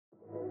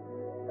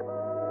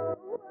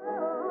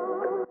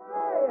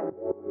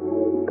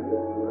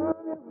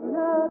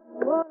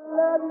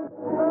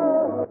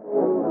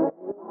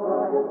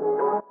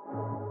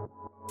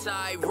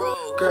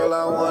Girl,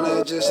 I want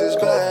it just as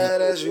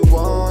bad as you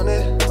want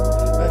it,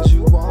 as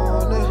you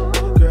want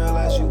it, girl,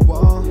 as you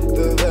want.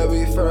 The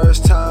very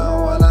first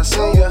time when I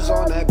seen you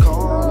on that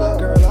corner,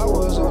 girl, I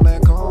was on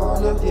that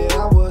corner, yeah,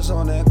 I was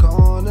on that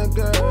corner,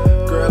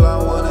 girl. Girl,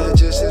 I want it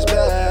just as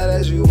bad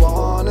as you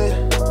want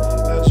it,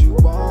 as you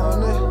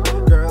want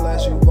it, girl,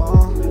 as you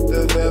want.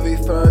 The very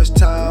first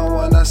time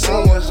when I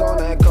seen you on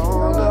that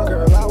corner,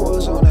 girl, I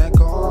was on that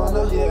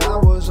corner, yeah, I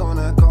was on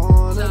that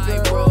corner,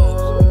 girl.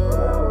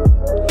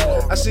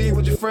 I see you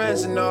with your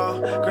friends and all,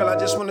 girl, I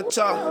just wanna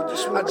talk.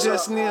 I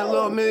just need a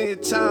little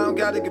million time,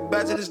 gotta get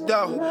back to this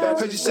door.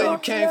 Heard you say you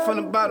came from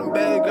the bottom,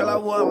 baby girl, I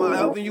want my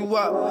helping you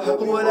up.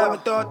 Who would ever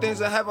thought things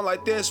would happen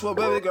like this? Well,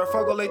 baby girl,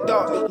 fuck all they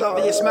thought.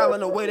 Loving your smile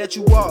and the way that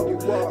you walk,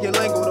 your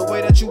lingo, the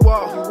way that you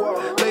walk.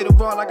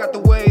 Later on, I got the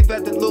wave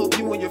at the loop,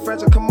 you and your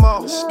friends will come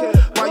on.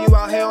 Why you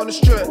out here on the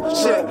strip?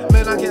 Shit,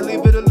 man, I can't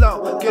leave it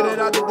alone. Get it,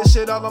 I did this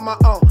shit all on my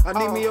own. I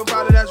need me a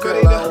rider that's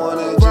ready to girl, I want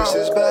it just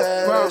as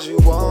bad as you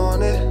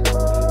want it,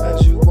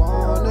 as you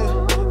want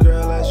it,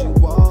 girl, as you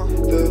want.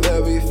 The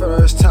very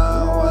first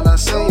time when I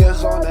seen you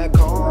on that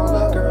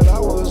corner, girl, I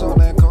was on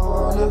that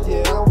corner,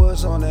 yeah, I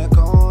was on that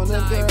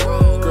corner,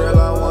 girl. Girl,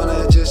 I want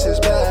it just as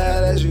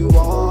bad as you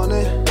want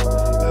it,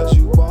 as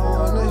you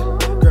want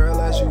it, girl,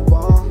 as you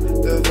want.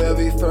 The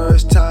very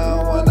first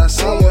time when I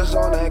seen you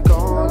on that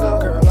corner,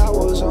 girl, I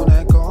was on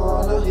that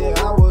corner, yeah,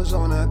 I was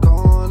on that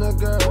corner,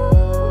 girl.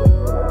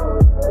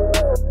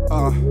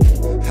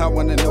 I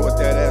wanna know what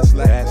that ass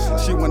like.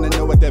 She wanna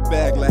know what that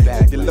bag like.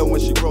 Get low when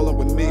she rollin'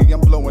 with me,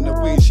 I'm blowing the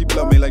weed, she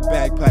blow me like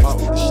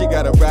bagpipes. She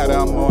got a rider,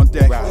 I'm on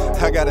deck.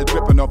 I got her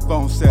drippin' off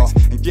phone sex.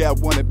 And yeah, I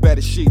want it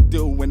better, she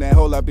do. When that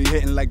hole I be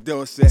hitting like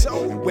Dorset.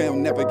 And we'll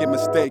never get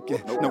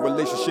mistaken. No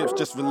relationships,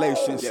 just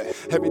relations.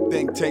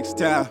 Everything takes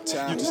time.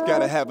 You just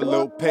gotta have a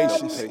little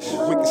patience.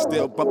 We can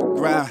still bump and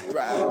grind.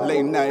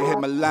 Late night hit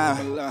my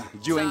line.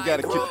 You ain't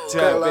gotta keep it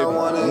tight, baby.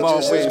 I'm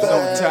always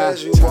on time.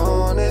 As you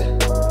want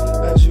it,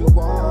 as you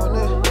want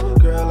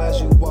it, girl,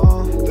 as you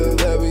want. The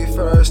very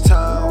first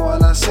time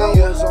when I seen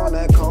you on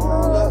that